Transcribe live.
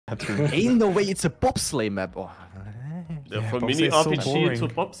Ain't no way it's a bobsleigh map. Oh. Yeah, from mini RPG to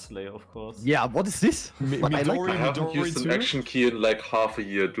bobsleigh, of course. Yeah, what is this? But I haven't used an action key in like half a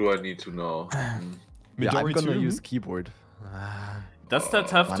year. Do I need to know? Yeah, I'm gonna use keyboard. Does that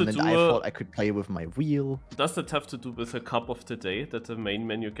have to do? I thought I could play with my wheel. Does that have to do with a cup of the day that the main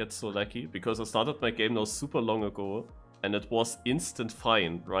menu gets so laggy? Because I started my game now super long ago, and it was instant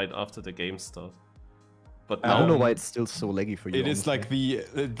fine right after the game start. But now I don't know why it's still so laggy for you. It is like the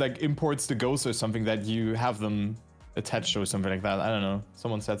imports the ghosts or something that you have them attached or something like that. I don't know.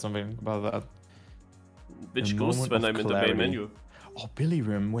 Someone said something about that. Which ghosts when I'm in the main menu? Oh, Billy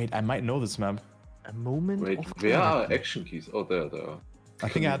Room. Wait, I might know this map. A moment. Wait, where are action keys? Oh, there they are. I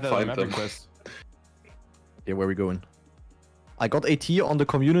think I had that on map request. Yeah, where are we going? I got AT on the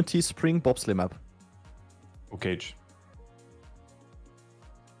community spring bobsleigh map. Okay.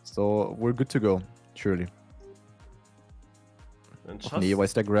 So we're good to go, surely. And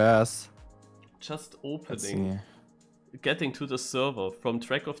where's the grass? Just opening, getting to the server from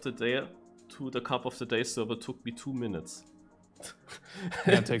track of the day to the cup of the day server took me 2 minutes.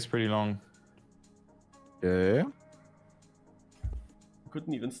 Yeah, it takes pretty long. Yeah.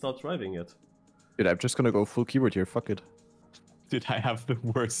 Couldn't even start driving yet. Dude, I'm just gonna go full keyboard here. Fuck it. Dude, I have the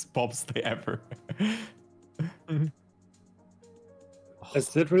worst bobsleigh ever.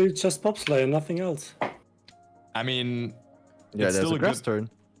 It's literally just bobsleigh and nothing else. I mean, yeah, it's there's still a grass turn.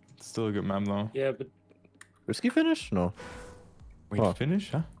 It's still a good map though. Yeah, but risky finish? No. Wait,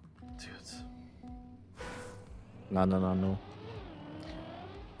 finish? Huh? Dude. No.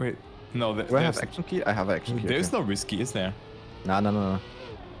 Wait, no. Do I have action key? I have action key. There's no risky, is there? No.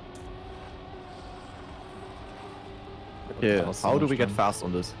 Yeah, how do we get fast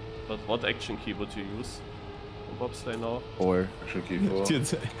on this? But what action key would you use on bobsleigh now? Or action key 4.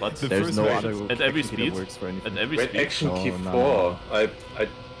 Dude, but there's no other at every speed. At every speed. Speed. Action key 4. I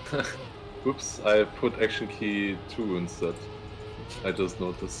Oops, I put action key 2 instead. I just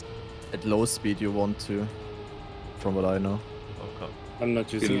noticed. At low speed you want to, from what I know. Okay. I'm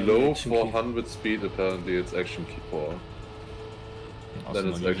not using below 400 speed apparently it's action key 4. Then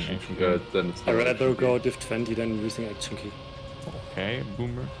it's action key. Then it's I'd rather go div 20 than using action key. Okay,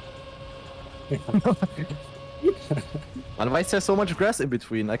 boomer. And why is there so much grass in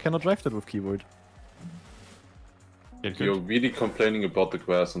between? I cannot drive that with keyboard. You're really complaining about the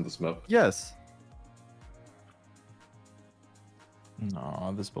grass on this map. Yes.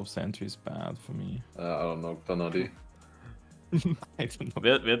 No, this bobsleigh entry is bad for me. I don't know, GranaDy. I don't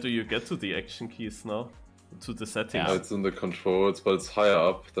know. Where do you get to the action keys now? To the settings? Yeah, it's in the controls, but it's higher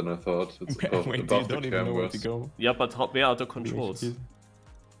up than I thought. It's above you the don't even know where to go. Yeah, but where are the controls?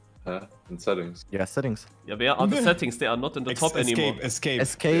 In settings. Yeah, settings. Yeah, where are the settings? They are not in the top anymore.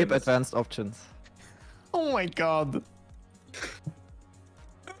 Escape, advanced options. Oh my god.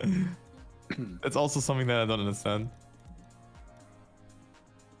 That's also something that I don't understand.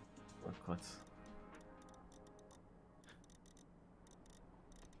 Oh god.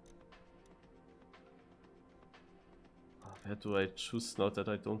 Where do I choose now that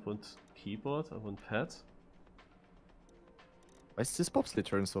I don't want keyboard? I want pad. Why is this bobsleigh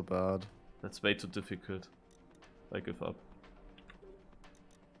turn so bad? That's way too difficult. I give up.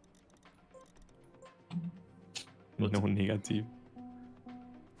 No negative.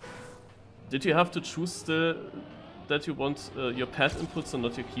 Did you have to choose that you want your pad inputs and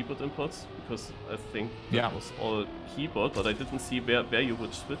not your keyboard inputs? Because I think that was all keyboard, but I didn't see where you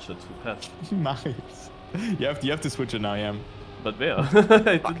would switch it to pad. Nice. You have to switch it now, yeah. But where?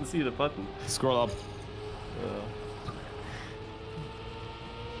 I didn't see the button. Scroll up.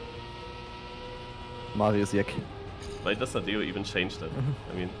 Marius Yek. Why does Adeo even change that?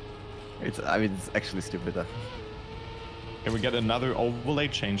 I mean, it's actually stupid. Can we get another overlay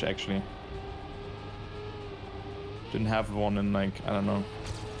change actually? Didn't have one in like, I don't know.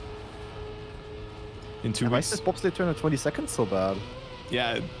 In 2 weeks. Why is this bobsleigh turn at 20 seconds so bad?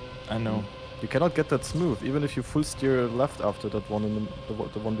 Yeah, I know. You cannot get that smooth, even if you full steer left after that one and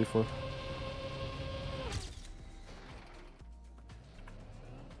the one before.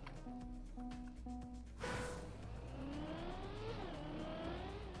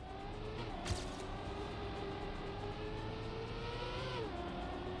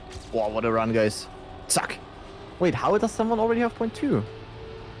 Wow, what a run, guys. Suck! Wait, how does someone already have point 2?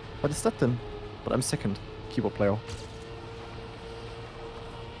 What is that then? But I'm second. Keyboard player.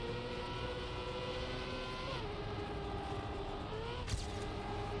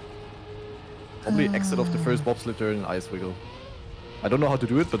 Probably exit off the first bobsleigh turn and ice wiggle. I don't know how to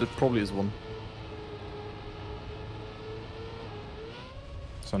do it, but it probably is one.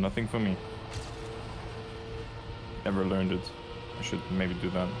 So nothing for me. Never learned it. I should maybe do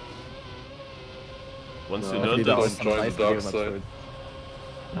that. Once No, you I learn think that, don't join the dark side.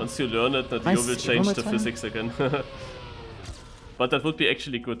 once you learn it, that you Nice, will give change him the my time. physics again. But that would be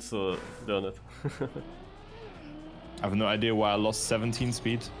actually good to learn it. I have no idea why I lost 17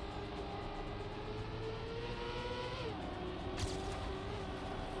 speed.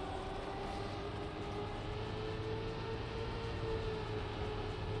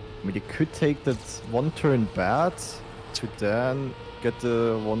 I mean, you could take that one turn bad to then get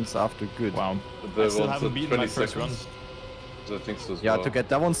the ones after good. Wow. The I still ones haven't at beaten 20 my first run. seconds. I think so as Yeah, well. to get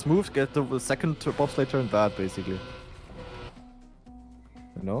that one smooth, get the second bobsleigh turn bad, basically.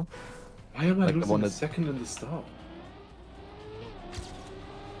 You know? Why am I like the losing one a that- second in the start?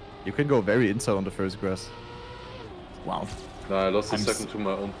 You can go very inside on the first grass. Wow. No, I lost a I'm second to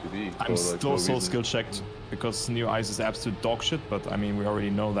my own PB. I'm for, like, still no so reason. skill checked because new ice is absolute dog shit, but I mean, we already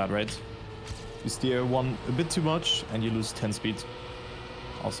know that, right? You steer one a bit too much and you lose 10 speed.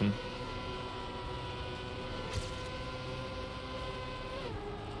 Awesome.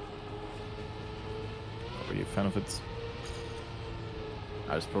 Not really a fan of it.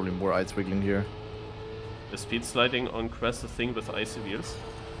 There's probably more ice wiggling here. The speed sliding on Crest a thing with icy wheels?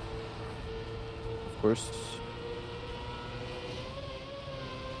 Of course.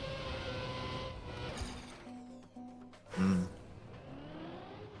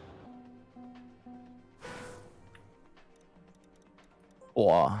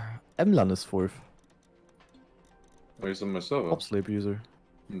 Oh, Emlan is fourth. Where's on my server? Bobsleigh user.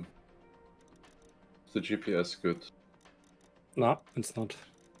 Is the GPS good? No, it's not.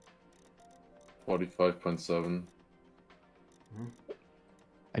 45.7.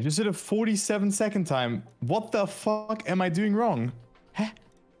 I just did a 47-second time. What the fuck am I doing wrong? Huh?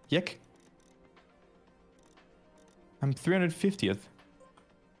 Yuck. I'm 350th.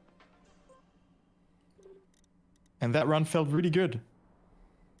 And that run felt really good.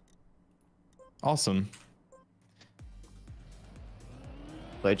 Awesome.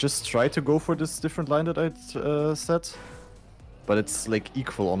 I just tried to go for this different line that I'd set, but it's like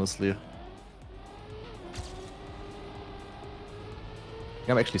equal, honestly.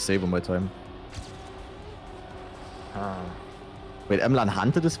 I'm actually saving my time. Wait, Emlan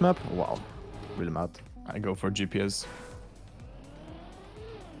hunted this map? Wow, really mad. I go for GPS.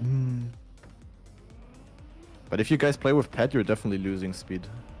 But if you guys play with Pet, you're definitely losing speed.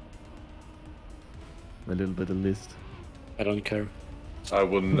 A little bit at least. I don't care. I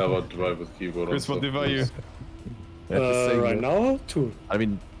would never drive with keyboard. Chris, on what stuff, about you? please. Yeah, just saying, Right now, 2. I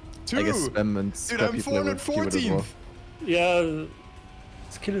mean, I guess Spam and Dude, I'm Scrappy play with keyboard as well. 414th! Yeah,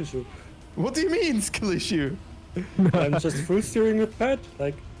 skill issue. What do you mean, skill issue? I'm just full steering with pad.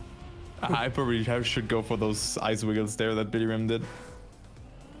 Like, I probably should go for those ice wiggles there that Billy Rim did.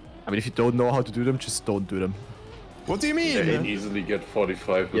 I mean, if you don't know how to do them, just don't do them. What do you mean? I can easily get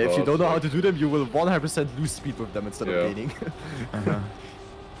 45 Yeah, if you without, don't know how like- to do them, you will 100% lose speed with them instead Yeah. of gaining. I'm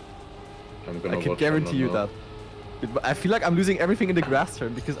gonna I can watch guarantee you them that. I feel like I'm losing everything in the grass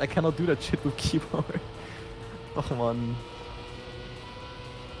turn because I cannot do that shit with keyboard. Oh man.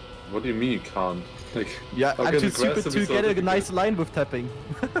 What do you mean you can't? Like, Yeah, how I'm can too the grass stupid be to so get a difficult? nice line with tapping.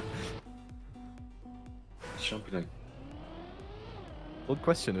 Jumping like... Don't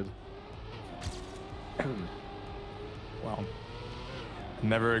question it. Wow.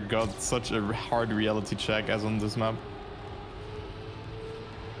 Never got such a hard reality check as on this map.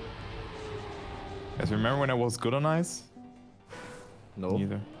 Guys, remember when I was good on ice? No.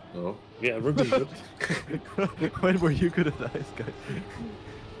 Neither. No. yeah, we're good. When were you good at ice, guys?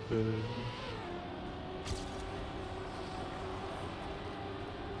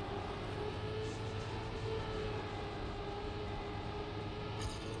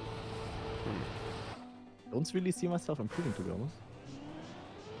 Don't really see myself improving, to be honest.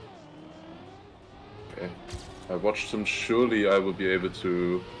 Okay. I watched him. Surely I will be able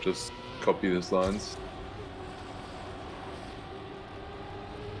to just copy his lines.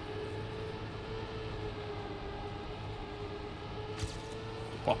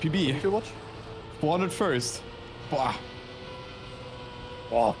 Oh, PB. Did you watch? 401st. Wow.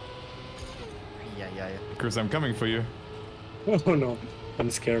 Oh. Yeah. Chris, I'm coming for you. Oh no, I'm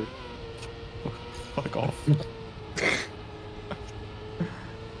scared. Fuck off.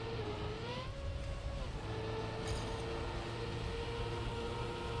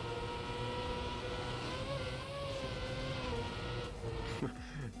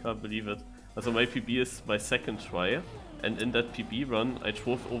 Can't believe it. Also my PB is my second try, and in that PB run I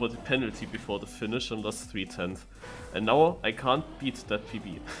drove over the penalty before the finish and lost 3/10. And now I can't beat that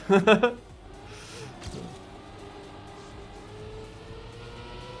PB.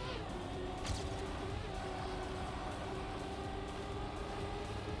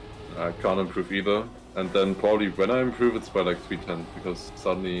 I can't improve either. And then probably when I improve, it's by like 3/10 because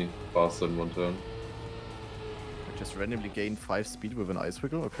suddenly faster in one turn. I just randomly gain 5 speed with an ice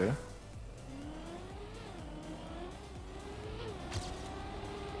wiggle, okay.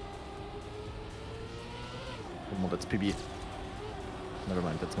 Come on, that's PB. Never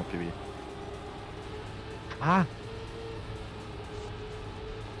mind, that's not PB. Ah!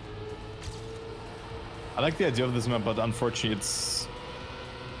 I like the idea of this map, but unfortunately it's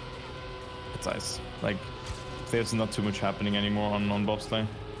ice. Like, there's not too much happening anymore on Bobsleigh.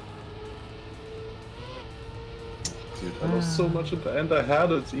 Dude, I lost so much at the end. I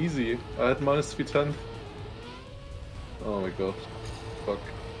had it easy. I had minus 3/10. Oh my god. Fuck.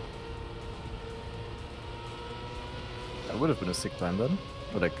 That would have been a sick time then.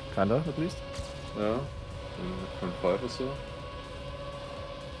 Or like, kinda, at least. Yeah. 0.5 or so.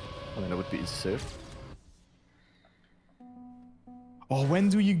 I mean, that would be easy save. Oh, when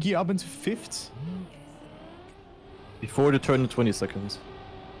do you gear up into 5th? Before the turn in 20 seconds.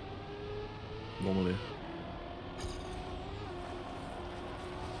 Normally.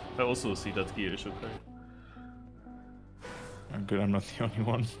 I also see that gear issue, okay. Oh, good, I'm not the only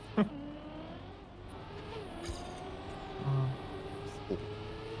one.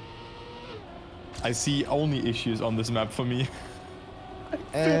 I see only issues on this map for me.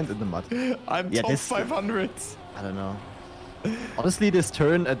 And in the mud. I'm Yeah, top this- 500. I don't know. Honestly, this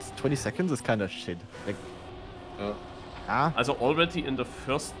turn at 20 seconds is kind of shit. Like, Yeah. ah, Also already in the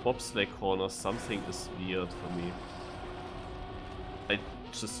first bobsleigh corner, something is weird for me. I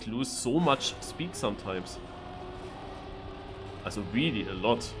just lose so much speed sometimes. Also really a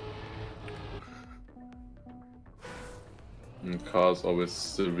lot. And car is always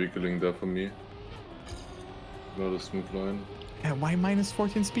still wiggling there for me. Not a smooth line. Yeah, why minus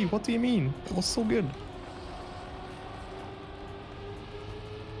 14 speed? What do you mean? It was so good.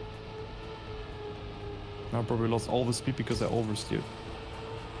 I probably lost all the speed because I oversteered.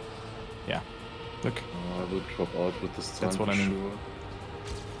 Yeah. Look, I will drop out with this time That's what for I mean. sure.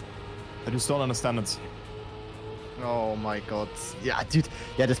 I just don't understand it. oh my god. Yeah, dude.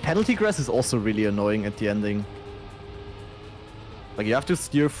 Yeah, this penalty grass is also really annoying at the ending. Like, you have to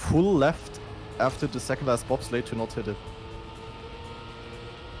steer full left after the second last bobsleigh to not hit it.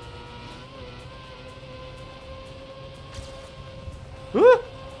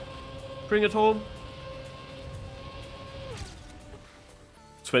 Bring it home.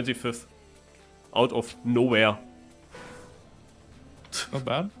 25th. Out of nowhere. Not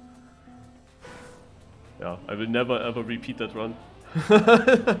bad. Yeah, I will never ever repeat that run.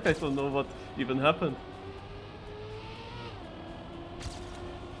 I don't know what even happened.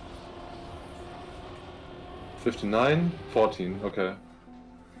 $59, 14, okay.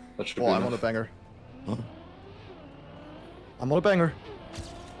 That should Oh, be I'm on a enough. banger. I'm on a banger.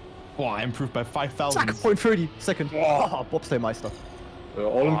 Oh, I improved by 5,000. Zack, 0.30 second. Oh, bobsleigh meister. We're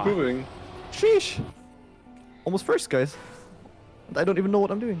all improving. Sheesh. Almost first, guys. And I don't even know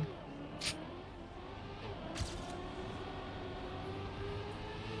what I'm doing.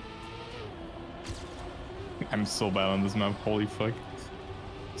 I'm so bad on this map. Holy fuck.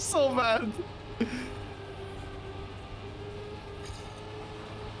 So bad.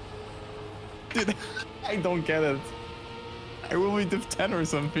 Dude, I don't get it. I will be div 10 or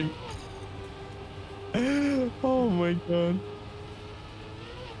something. Oh my god.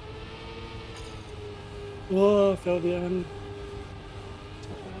 Oh, fell the end.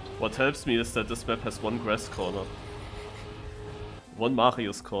 What helps me is that this map has one grass corner. One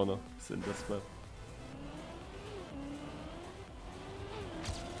Marius corner is in this map.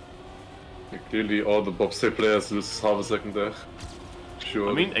 Clearly all the bobsleigh players lose half a second there. Sure.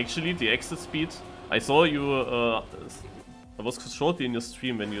 I mean, actually, the exit speed. I saw you. I was shortly in your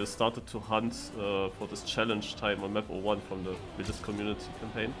stream when you started to hunt for this challenge time on map 01 from the British community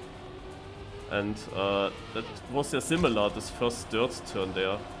campaign, and that was yeah similar. This first dirt turn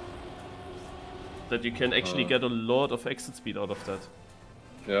there. That you can actually get a lot of exit speed out of that.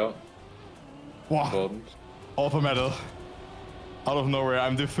 Yeah, Wow. important. Alpha medal. Out of nowhere,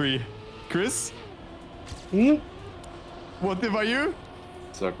 I'm div 3. Chris? Hmm? What div are you?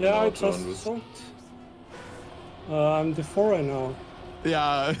 Zack Yeah, I out just on with- saw it. I'm the 4 right now.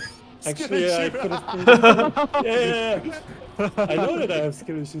 Yeah. Actually, I could have been... yeah. I know that I have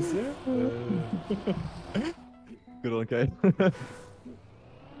skill issues here. Good on, okay.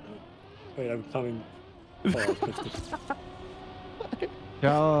 Wait, I'm coming. Oh, I clicked it.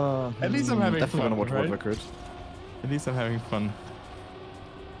 Yeah. At least I'm having definitely fun, gonna watch right? world record. At least I'm having fun.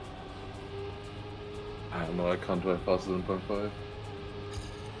 I don't know, I can't drive faster than 0.5.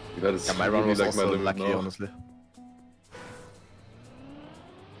 That is Yeah, my run really was like also my limit lucky, now. honestly.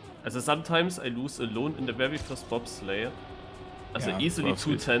 Also sometimes I lose alone in the very first bobsleigh. Also Yeah, easily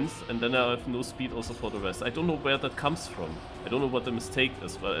well, 2/10, and then I have no speed also for the rest. I don't know where that comes from. I don't know what the mistake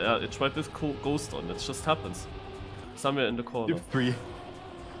is, but I tried with Ghost on. It just happens. Somewhere in the corner. Div 3.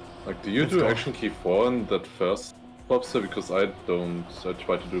 Like, do you do action key 4 in that first bobsleigh? Because I don't. I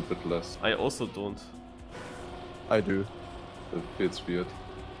try to do a bit less. I also don't. I do. It feels weird.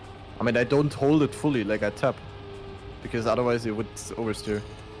 I mean, I don't hold it fully, like I tap. Because otherwise it would oversteer.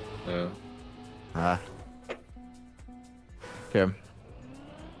 Yeah. Ah. Okay. I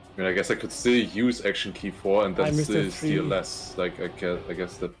mean, I guess I could still use action key 4 and then still steal less. Like, I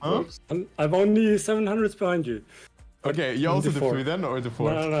guess that works. I'm only 700 behind you. Okay, you also Div 3 then, or Div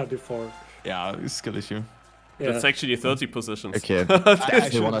 4? No, Div 4. Yeah, skill issue. Yeah. That's actually 30 positions. Okay. I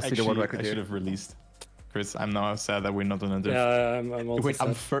should should have released. Chris, I'm now sad that we're not on a Div. Yeah, I'm also Wait,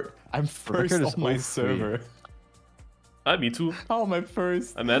 sad. I'm first on my server. Me too. How am I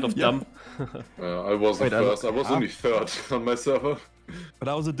first? I'm out of dumb. I wasn't first. I was only third on my server. But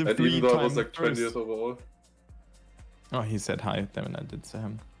I was a Div And 3 even though I was time like first. 20th overall. Oh, he said hi. Damn it, I did say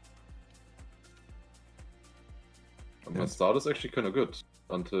him. My start is actually kind of good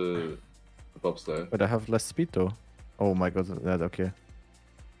until the bobsleigh. But I have less speed though. Oh my god, that okay.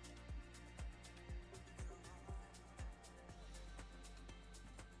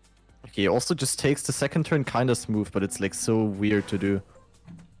 Okay, also just takes the second turn kinda smooth, but it's like so weird to do.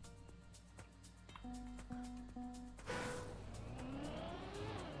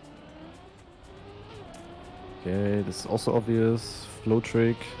 Okay, this is also obvious. Flow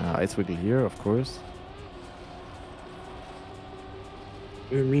trick. Ice wiggle here, of course.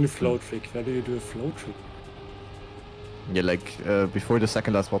 You mean flow trick? Where do you do a flow trick? Yeah, like before the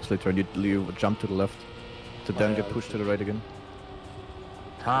second last bobsleigh turn, you jump to the left to then get pushed to the right again.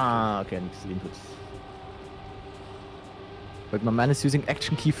 Okay, I need to see inputs. But my man is using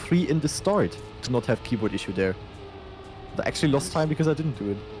action key 3 in the start to not have keyboard issue there. I actually lost time because I didn't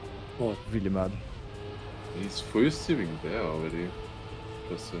do it. Oh, Really mad. He's full steering there already.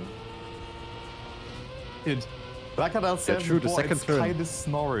 Interesting. Dude, like I said true, the before, second it's turn. keine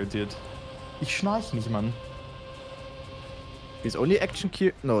Snore, dude. Ich schnarch nicht, Mann. He's only action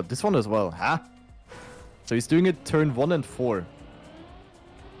key... No, this one as well, huh? So he's doing it turn 1 and 4.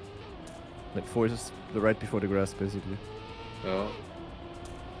 Like 4 is the right before the grass, basically. Yeah.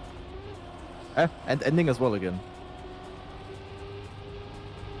 And ending as well again.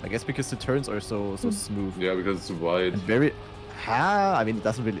 I guess because the turns are so smooth. Yeah, because it's wide. And very... I mean,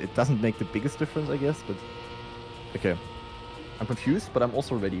 it doesn't make the biggest difference, I guess, but... Okay. I'm confused, but I'm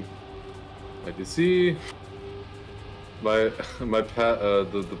also ready. Like you see, my pad,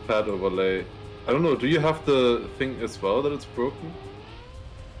 the pad overlay. I don't know. Do you have the thing as well that it's broken?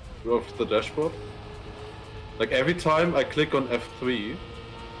 Of the dashboard? Like every time I click on F3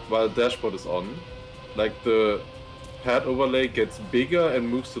 while the dashboard is on, like the pad overlay gets bigger and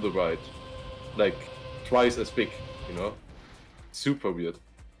moves to the right, like twice as big. You know, super weird.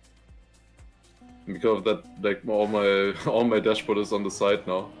 And because of that, like all my dashboard is on the side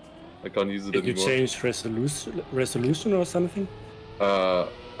now. I can't use it did you anymore. change resolution or something?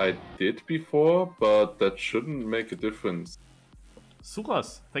 I did before, but that shouldn't make a difference.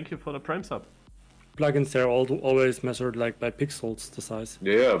 Suras, thank you for the prime sub. Plugins are always measured like by pixels, the size.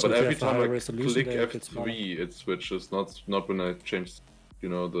 Yeah, So but if you every have a higher time I resolution, click then it gets smaller. F3, it switches. Not when I change, you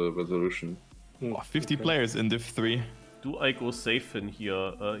know, the resolution. Mm, 50 okay. players in Div 3. Do I go safe in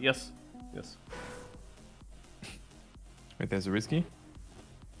here? Yes. Yes. Wait, there's a risky?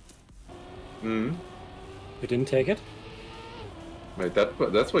 Hmm. You didn't take it? Wait,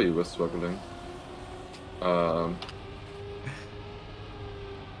 that's why you were struggling.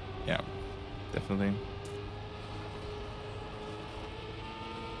 Yeah, definitely.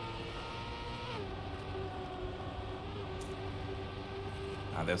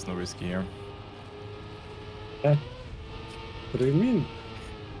 There's no risky here. What do you mean?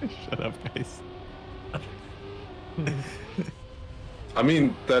 Shut up, guys. I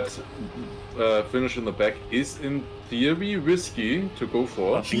mean, that finish in the back is in theory risky to go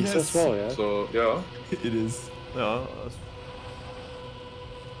for. I think so as well, yeah. So, yeah. It is. Yeah.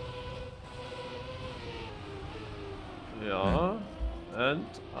 Yeah. And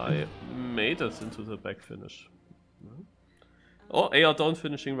I made it into the back finish. Oh, AR down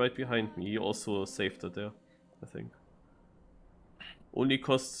finishing right behind me. He also saved it there, I think. Only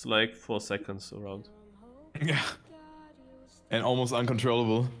costs like 4 seconds around. Yeah. And almost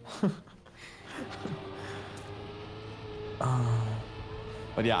uncontrollable.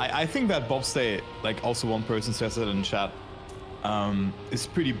 But yeah, I think that Bobsleigh, like also one person says it in chat, is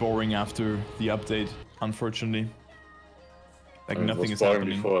pretty boring after the update, unfortunately. Like And nothing it was is boring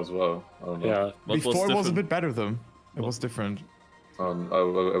happening. before as well. I don't know. Yeah. What Before it was a different? bit better though. It was different. I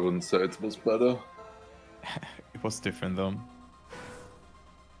wouldn't say it was better. It was different though.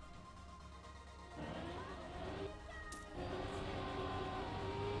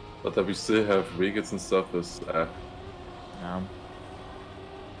 But that we still have wickets and stuff is Yeah.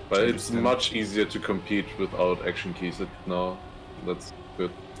 but it's Interesting. much easier to compete without action keys now. That's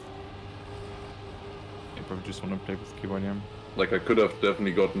good. I probably just want to play with keyboard, yeah. Like I could have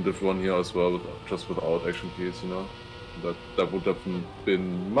definitely gotten Div 1 here as well, just without action keys, you know. That would have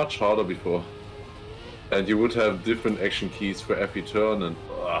been much harder before. And you would have different action keys for every turn and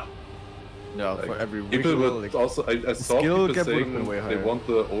Yeah, like, for every people wiggle, would like, also I saw skill people gap would have saying been way they higher. want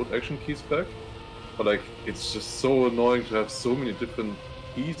the old action keys back. But like it's just so annoying to have so many different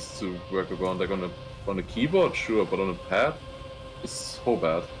keys to work around. Like on a keyboard, sure, but on a pad, it's so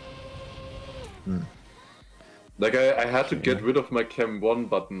bad. Like I had to get rid of my Cam 1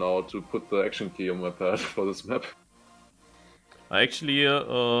 button now to put the action key on my pad for this map. I actually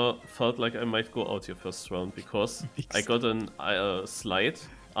felt like I might go out here first round because I got a slide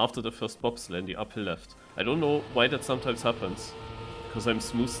after the first bobsleigh in the uphill left. I don't know why that sometimes happens, because I'm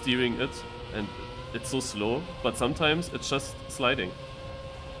smooth steering it and it's so slow, but sometimes it's just sliding.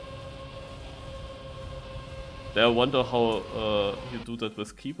 I wonder how you do that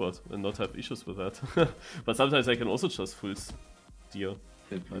with keyboard and not have issues with that. But sometimes I can also just full steer.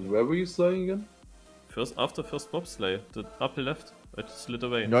 And where were you sliding again? After first bobsleigh, the upper left, I just slid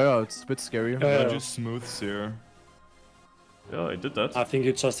away. yeah, it's a bit scary. Yeah. Just smooth steer. Yeah, I did that. I think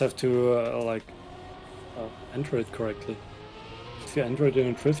you just have to enter it correctly. If you enter it in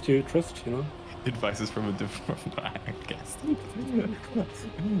a drift, you drift, you know? Advice is from a different I guess.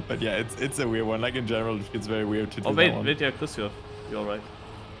 But yeah, it's a weird one. Like in general, it's very weird to do Oh that one. wait, yeah, Chris, you're right.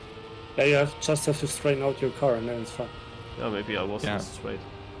 Yeah, you just have to straighten out your car and then it's fine. Yeah, maybe I wasn't Yeah. straight.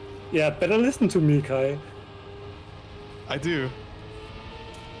 Yeah, better listen to me, Kai. I do.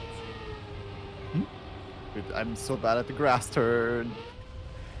 Dude, I'm so bad at the grass turn.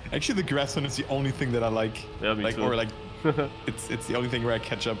 Actually, the grass one is the only thing that I like. Yeah, me like, too. Or like, it's the only thing where I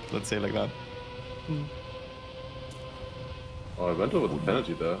catch up. Let's say like that. Oh, I went over the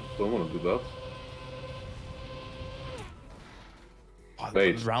penalty there. Don't want to do that. Oh,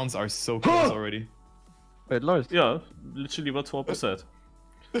 Wait. the rounds are so close already. Wait, Lars. Yeah, literally what 4%.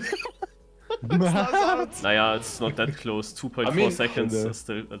 Naja, it's not that close. 2.4 I mean, seconds is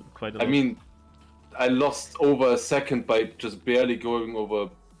still quite a lot. I mean, I lost over a second by just barely going over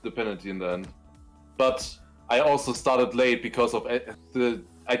the penalty in the end. But I also started late because of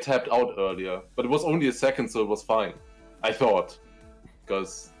I tapped out earlier. But it was only a second, so it was fine. I thought.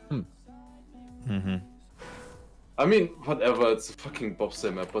 Because... I mean, whatever, it's a fucking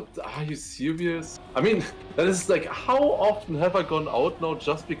bobsleigh map, but are you serious? I mean, that is like, how often have I gone out now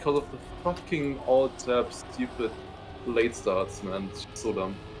just because of the fucking alt-tab stupid late starts, man? It's so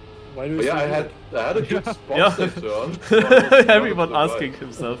dumb. Why do you But yeah, say I had a good Yeah. bobsleigh turn. so I was Everyone not asking right.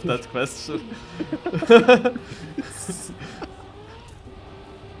 himself that question.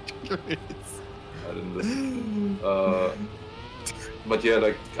 I didn't listen. But yeah,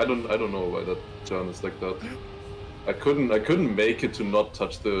 like I don't know why that turn is like that. I couldn't make it to not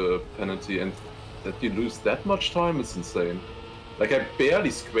touch the penalty, and that you lose that much time is insane. Like I barely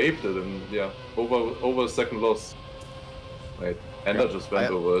scraped it, and yeah, over a second loss. Wait, and I just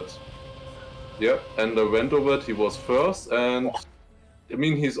went over it. Yeah, and I went over it. He was first, and I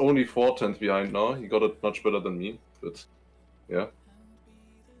mean he's only 4/10 behind now. He got it much better than me, but yeah,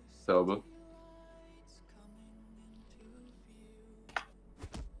 terrible.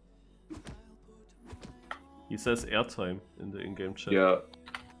 He says airtime in the in-game chat, Yeah.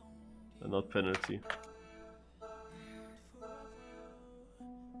 and not penalty.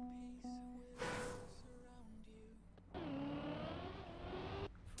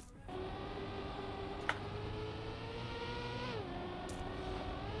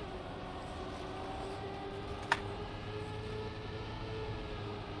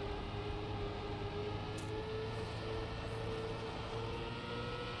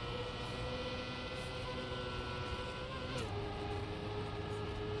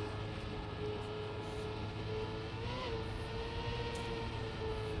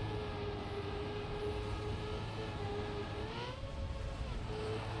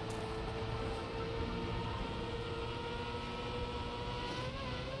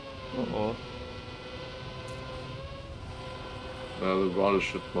 Uh-oh. The round is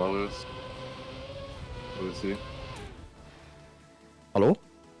shit, Marius. Let me see. Hello?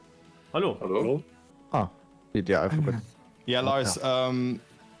 Hallo. Hello? Hello? Ah, yeah, I forgot. Yeah, Lars.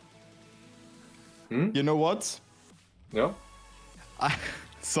 You know what? Yeah?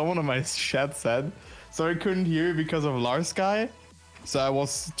 Someone on my chat said, so I couldn't hear you because of Lars guy. So I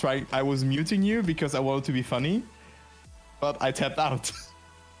was muting you because I wanted to be funny, but I tapped out.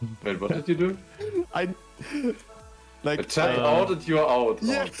 Wait, what did you do? I tapped out and you're out.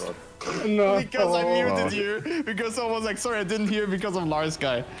 Yeah. Oh god. No. Because I muted you. Because someone was like, sorry, I didn't hear because of Lars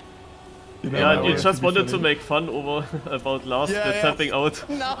guy. You know, Yeah, you just wanted to make fun about Lars tapping out.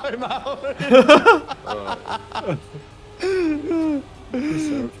 Now I'm out.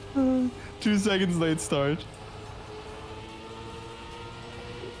 2 seconds late start.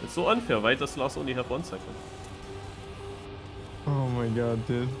 It's so unfair. Why does Lars only have 1 second? Oh my god,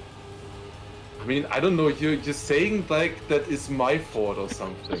 dude. I mean, I don't know, you're saying like that is my fault or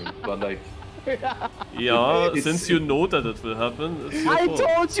something, but like... Yeah, since you know that it will happen, it's your I fault.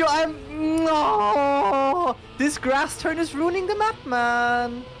 told you no! This grass turn is ruining the map,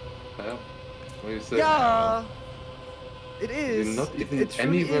 man. Yeah. What do you say? Yeah. It is. You're not even it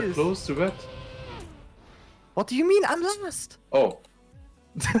truly anywhere is. close to that. What do you mean? I'm lost. Oh.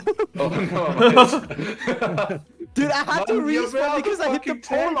 Oh no, Dude, I had to Man, you're respawn out because of I hit the fucking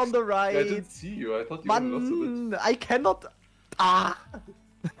pole on text. the right. I didn't see you, I thought you were lost of it. Man, I cannot. I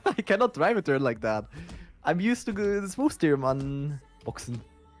cannot drive a turn like that. I'm used to the smooth steer, man. Boxen.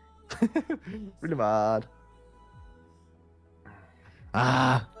 Really mad.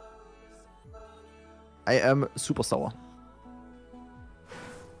 I am super sour.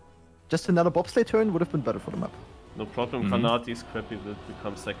 Just another bobsleigh turn would have been better for the map. No problem, GranaDy Scrappy will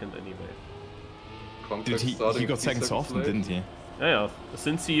become second anyway. Dude, he got second so often, didn't he? Yeah.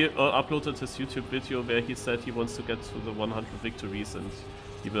 Since he uploaded his YouTube video where he said he wants to get to the 100 victories and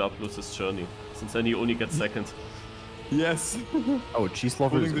he will upload his journey. Since then he only gets second. Yes. Oh, cheese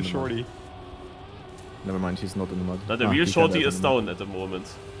lover is Pulling in the the mud. shorty. Never mind, he's not in the mud. Now the real shorty is down at the moment.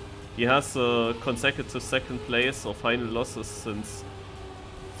 He has consecutive second place or final losses since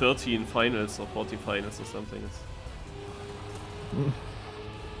 13 finals or 40 finals or something.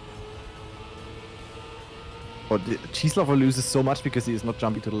 Oh, the cheese lover loses so much because he is not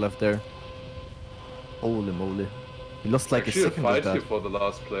jumping to the left there. Holy moly. He lost like Actually, a second with fight that. here for the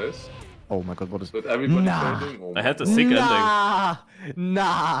last place. Oh my god, what is... With everybody Nah. fighting. Oh I had a my sick ending.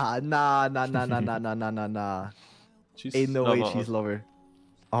 Nah. Cheese Ain't no way, lover. cheese lover.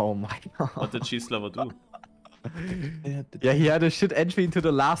 Oh my god. What did cheese lover do? Yeah, he had a shit entry into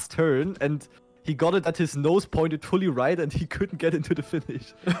the last turn and he got it at his nose pointed fully right and he couldn't get into the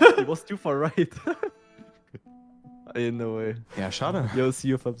finish. He was too far right. Ain't no way. Yeah, schade. Yo, see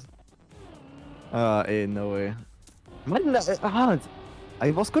you, Fabs. Ain't no way. Man,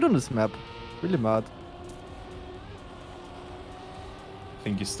 I was good on this map. Really mad. I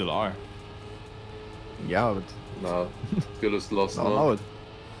think you still are. Yeah, but... Nah, skill is lost No, now. no,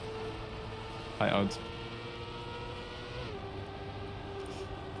 Hi out.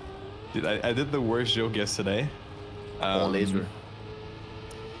 Dude, I did the worst joke yesterday. laser.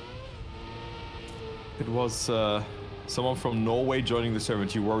 It was someone from Norway joining the server.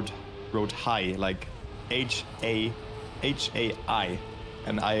 He wrote hi, like H-A-I.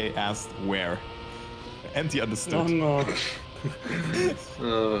 And I asked where. And he understood. Oh no.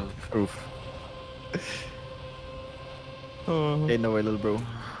 Oof. Ain't no way, little bro.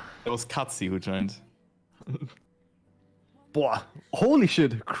 It was Katsi who joined. Boah, holy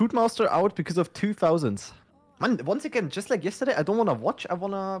shit. Crude Master out because of 2000s. Man, once again, just like yesterday, I don't want to watch, I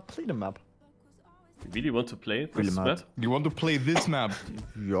want to play the map. You really want to play this Really mad. map? You want to play this map?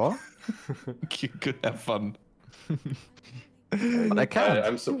 Yeah? You could have fun. But I can't.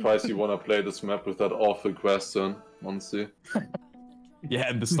 I'm surprised you wanna play this map with that awful grass turn, Monsi. Yeah,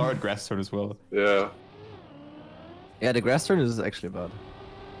 and the start grass turn as well. Yeah. Yeah, the grass turn is actually bad.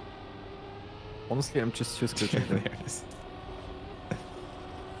 Honestly, I'm just too scared. There it is.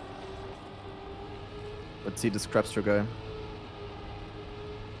 Let's see the Scrapster guy.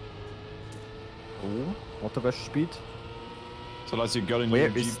 Oh, not the best speed. So Lars, you got a new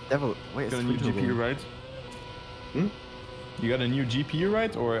Where is Devil? Where is got a new Friedel? GPU, right? Hmm? You got a new GPU,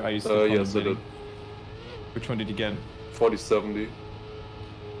 right? Or are you still Yes, I contemplating? did. Which one did you get? 4070.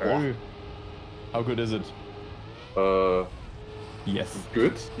 Oh. How good is it? Yes.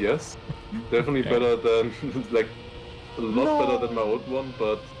 Good, yes. Definitely Okay. better than, like, a lot No. better than my old one,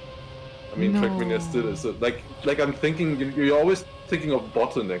 but I mean, No. Trackmania still is like I'm thinking, you're always thinking of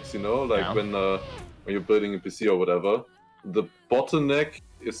bottlenecks, you know, like Yeah. when you're building a PC or whatever. The bottleneck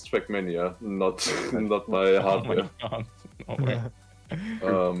is Trackmania, not not my hardware. Oh my god.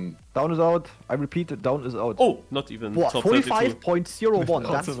 No way. Down is out. I repeat, down is out. Oh, not even Boah, top 32. 45.01.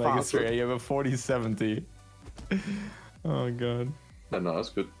 That's Also, like, fast. sorry, you have a 4070. Oh god. No, that's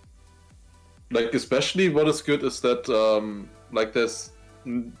good. Like, especially what is good is that like there's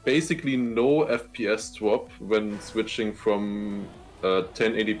basically no FPS drop when switching from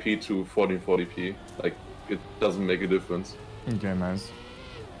 1080p to 1440p. Like it doesn't make a difference. Okay, nice.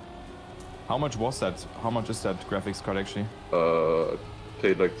 How much was that? How much is that graphics card actually?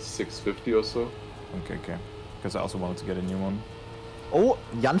 Paid like 650 or so. Okay, okay. Because I also wanted to get a new one. Oh,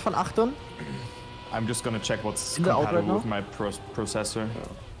 Jan van Achtern. I'm just gonna check what's In the out compatible right with my processor.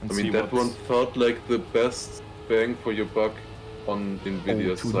 And I mean, see that one what's... felt like the best bang for your buck on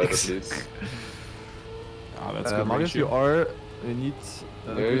Nvidia's side at least. Ah, that's good. Marius, you need...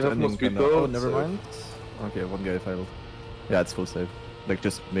 you have more speed though. Oh, never mind. Okay, one guy failed. Yeah, it's full save. Like,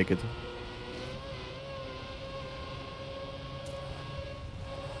 just make it.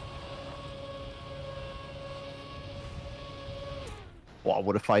 Wow,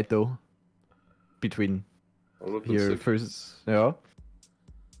 what a fight though. Between here first, yeah.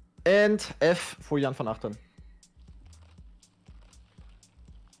 And F for Jan van Achtern.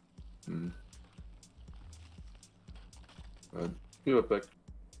 Be right back.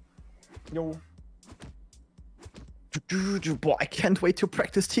 Yo. Boah, I can't wait to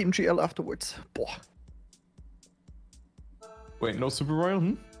practice Team GL afterwards. Boah. Wait, no Super Royal?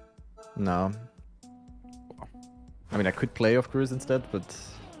 Hmm? No. I mean, I could play, of course, instead, but...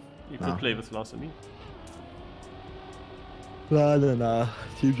 You could play with Lars and me. Nah.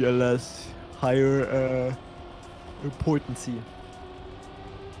 Team GL has higher potency.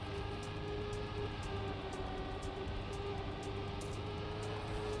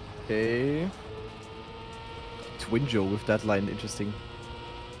 Okay. Twin Joe with that line, interesting.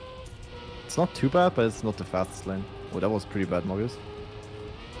 It's not too bad, but it's not the fastest line. Oh, that was pretty bad, Marius.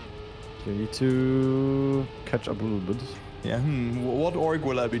 You need to catch up a little bit. Yeah, what org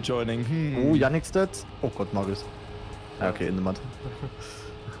will I be joining? Oh, Yannick's dead. Oh god, Marius. Okay, in the mud.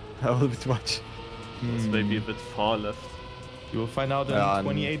 A little bit too much. It's maybe a bit far left. You will find out in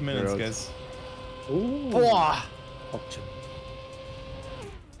 28 minutes, guys. Ooh. Boah! Option.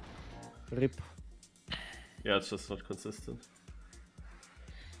 RIP. Yeah, it's just not consistent.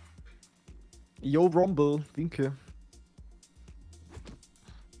 Yo, Rumble, Winke.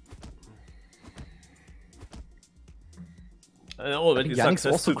 Already Yannick's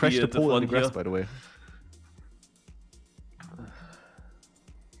success also to crashed be the at pole on one the grass, here. by the way.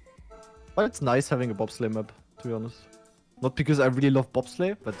 But it's nice having a bobsleigh map, to be honest. Not because I really love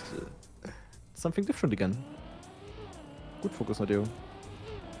bobsleigh, but something different again. Good focus, Nadeo.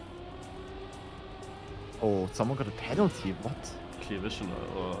 Oh, someone got a penalty. What? Clear vision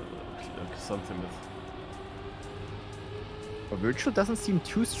or something with. Virtual doesn't seem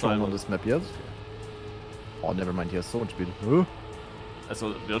too strong on this map yet. Oh, never mind. He has so much speed. Huh?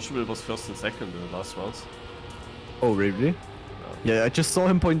 Also, Virtual was first and second in the last rounds. Oh, really? Yeah, I just saw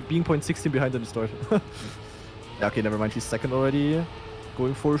him being 0.16 behind at the start. Yeah, okay, never mind. He's second already.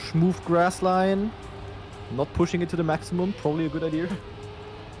 Going for a smooth grass line. Not pushing it to the maximum. Probably a good idea.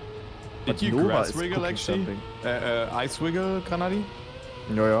 Did you Nova grass is wiggle cooking actually? something. Ice wiggle, GranaDy?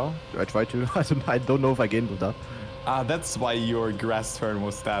 Yeah, I tried to. I don't know if I gained with that. Ah, that's why your grass turn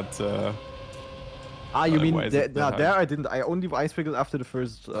was that... You mean why is there? it that There hard? I didn't. I only ice wiggled after the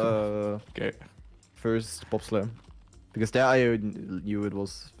first Okay. first bobsleigh, because there I knew it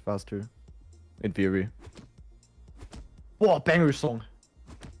was faster, in theory. Whoa, banger song.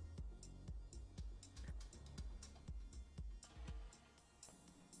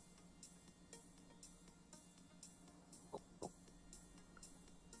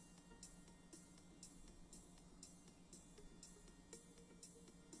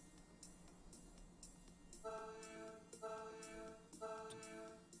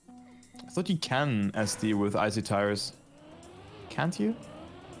 I thought you can SD with icy tires. Can't you?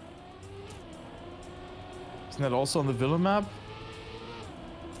 Isn't that also on the Villa map?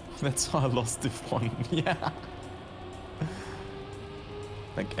 That's how I lost Div 1. Yeah.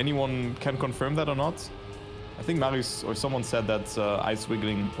 Like, anyone can confirm that or not? I think Marius or someone said that ice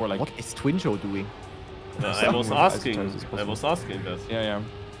wiggling or like... What is Twin Joe doing? I was with icy asking. tires is I possible. was asking that. Yeah, yeah.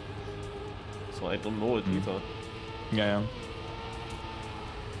 So I don't know it either. Yeah, yeah.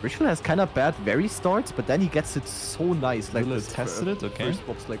 Ritual has kind of bad very starts, but then he gets it so nice. Like Villa this tested it, okay. First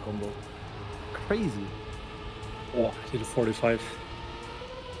bobsleigh combo. Crazy. Oh, I did a 45.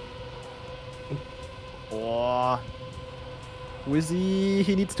 Oh. Wizzy,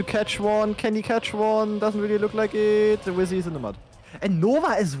 he needs to catch one. Can he catch one? Doesn't really look like it. Wizzy is in the mud. And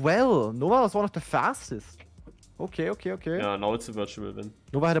Nova as well. Nova was one of the fastest. Okay. Yeah, now it's a virtual win.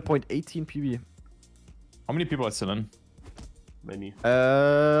 Nova had a 0.18 PB. How many people are still in? Many.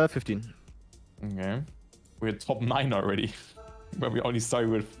 15. Okay. We're top 9 already. But we only start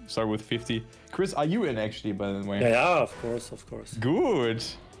with 50. Chris, are you in actually, by the way? Yeah, of course, of course. Good.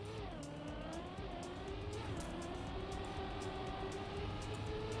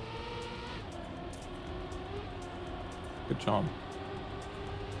 Good job.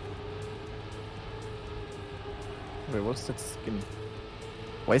 Wait, what's that skin?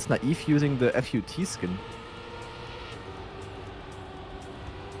 Why is Naive using the FUT skin?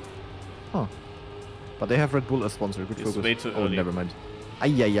 Huh. But they have Red Bull as sponsor. Good It's focus. way too Oh, early. never mind.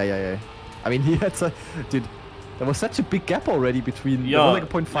 Ay. I mean, he had dude, there was such a big gap already between. Yeah, there was like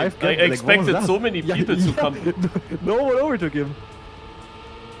a 0.5 like, gap. I like, what was expected that? so many people to come. No one overtook him.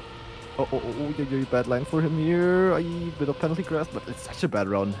 Oh, yeah, bad line for him here. Bit of penalty grass, but it's such a bad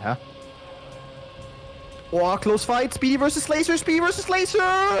round, huh? Oh, close fight. Speedy versus Laser. Speedy versus Laser.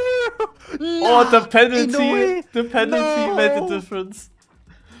 Oh, the penalty! The penalty made the difference.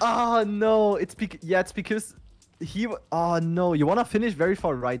 Oh no, it's because he. Oh no, you wanna finish very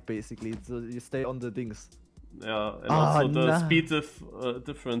far right basically, so you stay on the dings. Yeah, and also the speed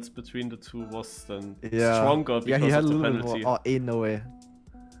difference between the two was then stronger because he had of the a little penalty. bit more. Oh, ain't no way.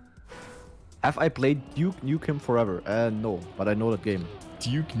 Have I played Duke Nukem Forever? No, but I know that game.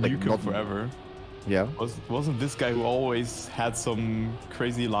 Duke Like, Nukem not- Forever. Yeah. Wasn't this guy who always had some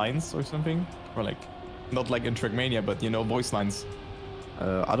crazy lines or something? Or like, not like in Trackmania, but you know, voice lines.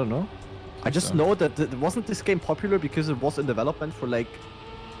 I don't know. I just know that wasn't this game popular because it was in development for like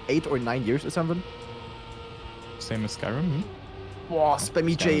 8 or 9 years or something. Same as Skyrim. Wow,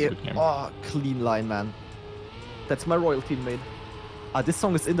 Spammy Skyrim's J. a good game. Oh, clean line, man. That's my royal teammate. Ah, this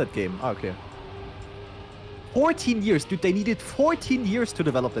song is in that game. Ah, okay. 14 years, dude. They needed 14 years to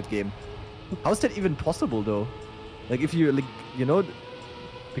develop that game. How is that even possible, though? Like, if you like, you know,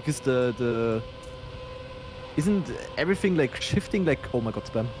 because the isn't everything like shifting like? Oh my God,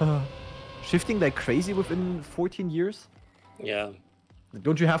 spam. Shifting like crazy within 14 years. Yeah. Like,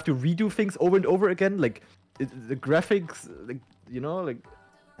 don't you have to redo things over and over again? Like the graphics, like you know, like,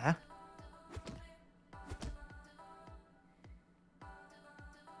 huh?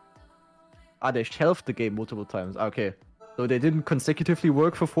 Ah, they shelved the game multiple times. Ah, okay, so they didn't consecutively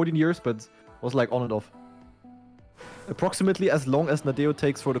work for 14 years, but was like on and off. Approximately as long as Nadeo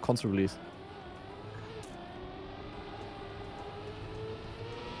takes for the console release.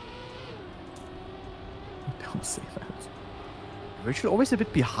 Don't say that. Virtual always a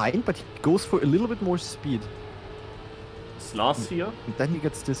bit behind, but he goes for a little bit more speed. Is Lars here? And then he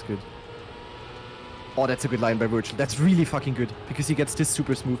gets this good. Oh, that's a good line by Virtual. That's really fucking good. Because he gets this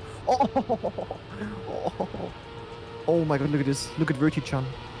super smooth. Oh my God, look at this. Look at Virtue-chan.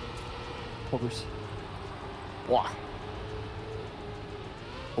 Poggers. Wow.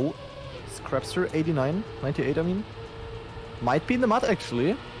 Oh, Scrapster 89. 98, I mean. Might be in the mud,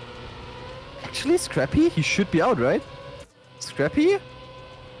 actually. Actually, Scrappy? He should be out, right? Scrappy?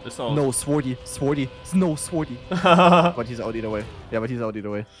 It's out. No, Swarty. No, Swarty. But he's out either way. Yeah, but he's out either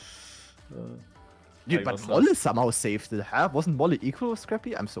way. Dude, but Molle somehow saved it, huh? Wasn't Molle equal with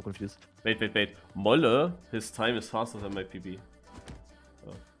Scrappy? I'm so confused. Wait. Molle, his time is faster than my PB.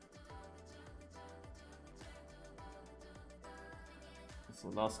 Oh. So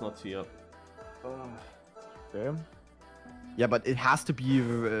Lars not here. Okay. Yeah, but it has to be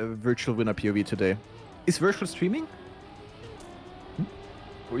Virtual winner POV today. Is Virtual streaming?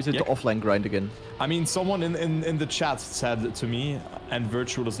 Or is it the offline grind again? I mean, someone in the chat said to me, and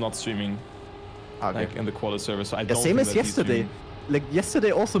Virtual is not streaming. Okay. Like in the quality service. So I Yeah, don't same think as that he's yesterday. streaming. Like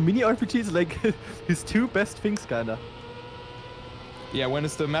yesterday also mini RPGs like his two best things kinda. Yeah, when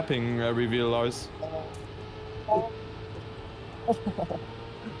is the mapping reveal, Lars? Oh,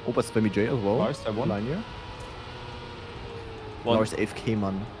 but Spammy J as well. Lars, I won. Line here. One. Lars AFK,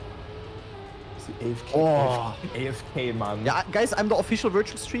 man. AFK. Oh. AFK, man. Yeah, guys, I'm the official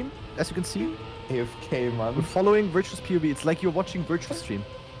Virtual stream, as you can see. AFK, man. We're following Virtual's POV. It's like you're watching Virtual stream.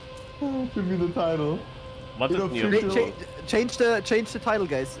 Give me the title. What did you? Change the title,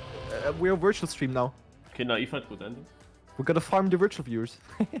 guys. We're Virtual stream now. Okay, Naive hat gut ending. We're gonna farm the Virtual viewers.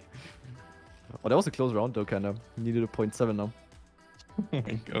 Oh, that was a close round though, kinda. Needed a 0.7 now. Oh my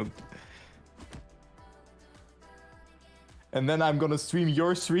God. And then I'm gonna stream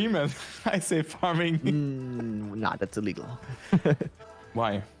your stream and I say farming. Nah, that's illegal.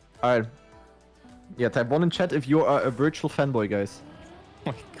 Why? Alright. Yeah, type 1 in chat if you are a Virtual fanboy, guys.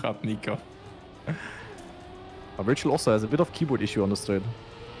 Oh my God, Nico. Virtual also has a bit of keyboard issue on the stream.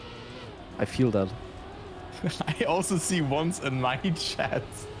 I feel that. I also see once in my chat.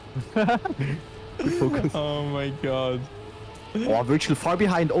 Focus. Oh my God. Oh, Virtual far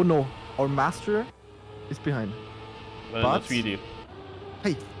behind. Oh no. Our master is behind. Well, But- not really.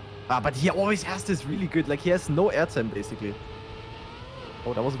 Hey. But he always has this really good, like he has no airtime basically.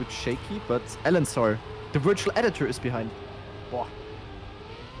 Oh, that was a bit shaky, but Elensor, the virtual editor, is behind. Boah.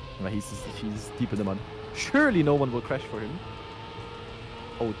 He's deep in the mud. Surely no one will crash for him.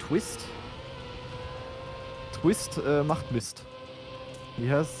 Oh, Twist. Twist macht Mist. He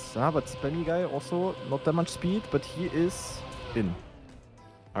has, but Spammy guy also not that much speed, but he is in.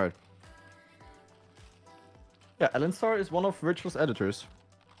 Alright. Yeah, Elenstar is one of Virtual's editors,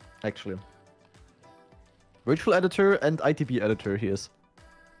 actually. Virtual editor and ITB editor he is.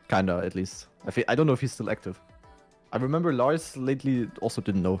 Kinda, at least. I don't know if he's still active. I remember Lars lately also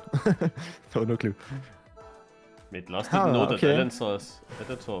didn't know. No clue. Wait, Lars didn't know that Elenstar is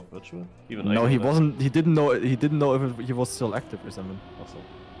editor of Virtual? Even no, he wasn't. He didn't know. He didn't know if he was still active or something. Also.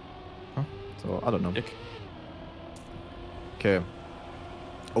 Huh? So I don't know. Dick. Okay.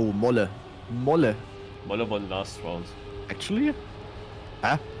 Oh, Molle. Molle won last round. Actually?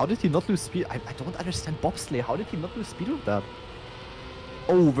 Huh? How did he not lose speed? I don't understand Bobsleigh. How did he not lose speed with that?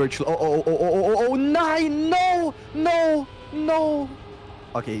 Oh, Virtual. Oh, nine! No! No! No!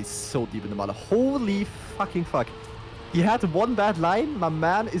 Okay, he's so deep in the mud. Holy fucking fuck. He had one bad line. My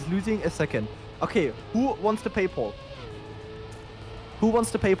man is losing a second. Okay, who wants to pay Paul? Who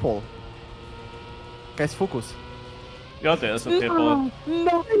wants to pay Paul? Guys, focus. Yeah, there is a PayPal.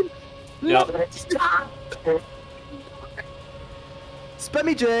 No! Yeah.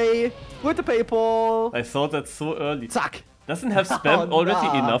 Spammy J with the PayPal. I thought that's so early. Zack. Doesn't have spam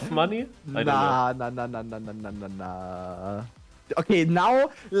already enough money? I don't know. Nah. Okay, now,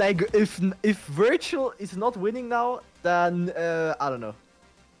 like, if Virtual is not winning now, then, I don't know.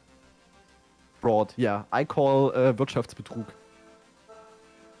 Fraud, yeah. I call Wirtschaftsbetrug.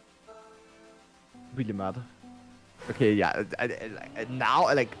 Really mad. Okay, yeah. Now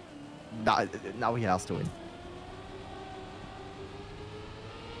he has to win.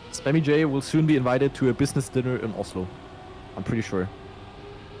 Spammy J will soon be invited to a business dinner in Oslo. I'm pretty sure.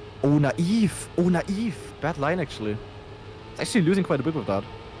 Oh, naive. Oh, naive. Bad line, actually. It's actually losing quite a bit with that.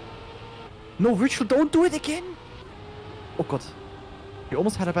 No, Virtual, don't do it again! Oh god. He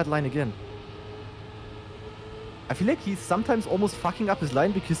almost had a bad line again. I feel like he's sometimes almost fucking up his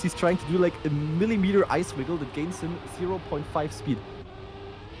line because he's trying to do like a millimeter ice wiggle that gains him 0.5 speed.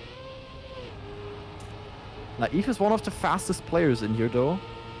 Naive is one of the fastest players in here though.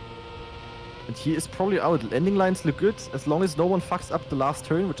 And he is probably out. Landing lines look good as long as no one fucks up the last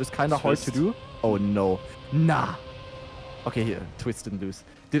turn, which is kind of hard to do. Oh no. Nah. Okay, here. Twist didn't lose.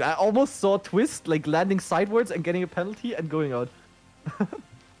 Dude, I almost saw Twist like landing sideways and getting a penalty and going out.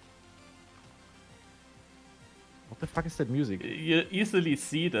 What the fuck is that music? You easily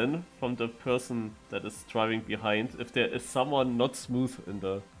see then from the person that is driving behind if there is someone not smooth in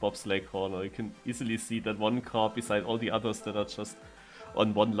the bobsleigh corner. You can easily see that one car beside all the others that are just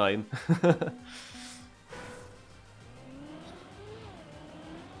on one line.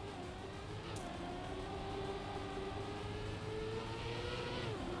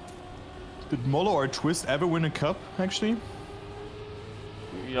 Did Molo or Twist ever win a cup, actually?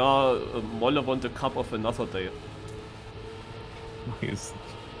 Yeah, Molle won the cup of another day. Nice.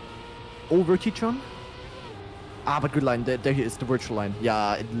 Over Tichon? Ah, but good line. There he is, the virtual line.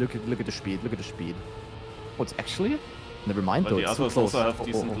 Yeah, look at the speed. Look at the speed. Oh, it's actually? Never mind But though. the It's so others close. also have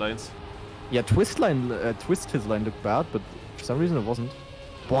decent lines. Yeah, Twist his line looked bad, but for some reason it wasn't.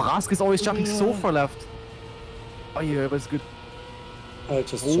 Boah, Rask is always jumping so far left. Oh yeah, but it's good. I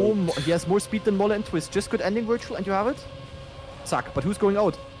just Oh, jumped. he has more speed than Molle and Twist. Just good ending virtual and you have it. Zack, but who's going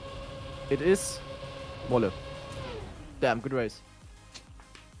out? It is Molle. Damn, good race.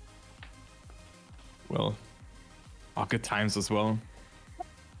 Well, good times as well.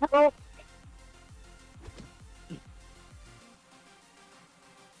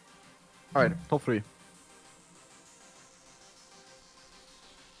 Alright, top 3.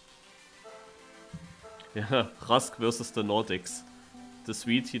 Yeah, Rask versus the Nordics. The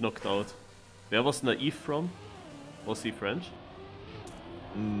Swede he knocked out. Where was Naive from? Was he French?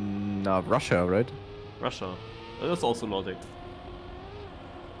 Nah, Russia, right? Russia. That's also Nordic.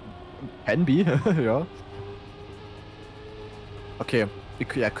 Can be, yeah. Okay, it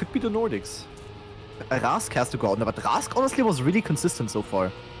could be the Nordics. Rask has to go out now, but Rask honestly was really consistent so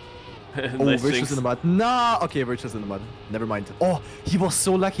far. Oh, Nice Virtue's things. in the mud. Nah, okay, Virtue's in the mud. Never mind. Oh, he was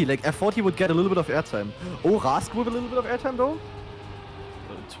so lucky. Like, I thought he would get a little bit of airtime. Oh, Rask with a little bit of airtime though?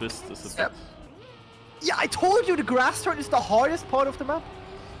 Twist is a bit... Yeah, I told you the grass turn is the hardest part of the map.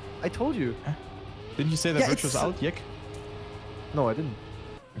 I told you. Didn't you say that Yeah, Virtue's it's- out, Yek? No, I didn't.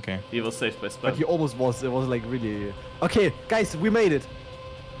 Okay. He was saved by But spam. he almost was. It was like really... Okay, guys, we made it.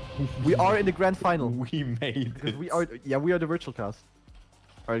 We are in the grand final. We made it. We are the virtual cast.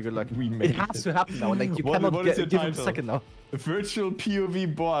 Alright, good luck. We made It has to happen now. Like you cannot what is your give him a title? second now. Virtual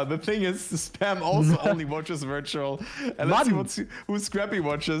POV board. The thing is, Spam also only watches virtual. And let's see who Scrappy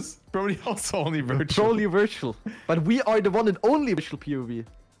watches. Probably also only virtual. Probably virtual. But we are the one and only virtual POV. You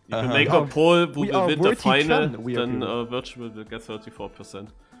can make a poll who will win the final, verti then virtual will get 34%.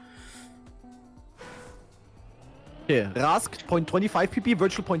 Okay, Rask 0.25 pp,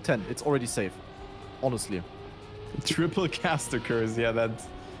 virtual 0.10. It's already safe. Honestly. Triple caster curse, yeah, that's...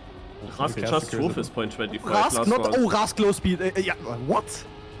 Rask just drove his 0.25 Rask last not... round. Oh, Rask low speed. Yeah, what?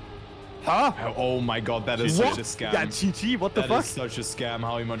 Huh? Oh my god, that is What? such a scam. Yeah, GG, what the That fuck? is such a scam,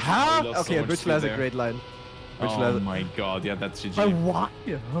 how much Huh? he lost Okay, so much virtual speed has a there. great line. Virtual Oh has my god, yeah, that's GG. But why?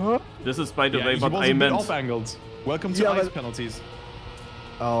 Huh? This is, by the Yeah, way, he what was I a bit meant. off-angled. Welcome to Yeah, ice but- penalties.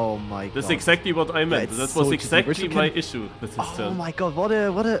 Oh my god. This is exactly what I meant. it's That so was cheap. exactly Virtual my can- issue with this Oh turn. my god, what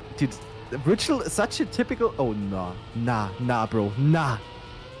a... Dude, virtual is such a typical... Oh, nah, bro, nah.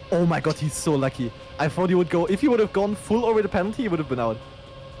 Oh my god, he's so lucky. I thought he would go... If he would have gone full over the penalty, he would have been out.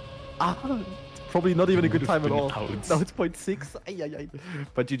 Probably not even a good time at all. Now it's 0.6. Ay.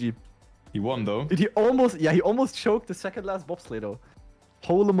 But GG. He won though. Did he almost... Yeah, he almost choked the second last bobsleigh though.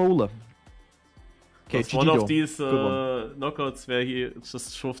 Holy moly. Okay, It's GG one though. of these Good one. knockouts where he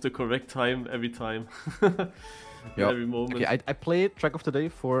just drove the correct time every time. Yep. Every moment. Okay, I played track of the day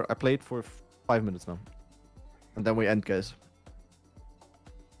for... I played for 5 minutes now. And then we end, guys.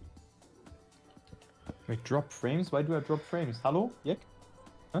 Wait, drop frames? Why do I drop frames? Hello? Yek?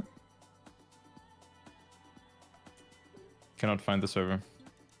 Huh? Cannot find the server.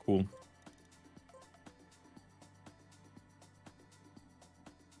 Cool.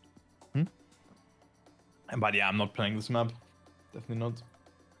 But yeah, I'm not playing this map. Definitely not.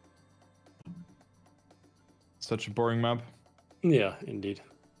 Such a boring map. Yeah, indeed.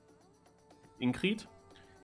 Ingrid?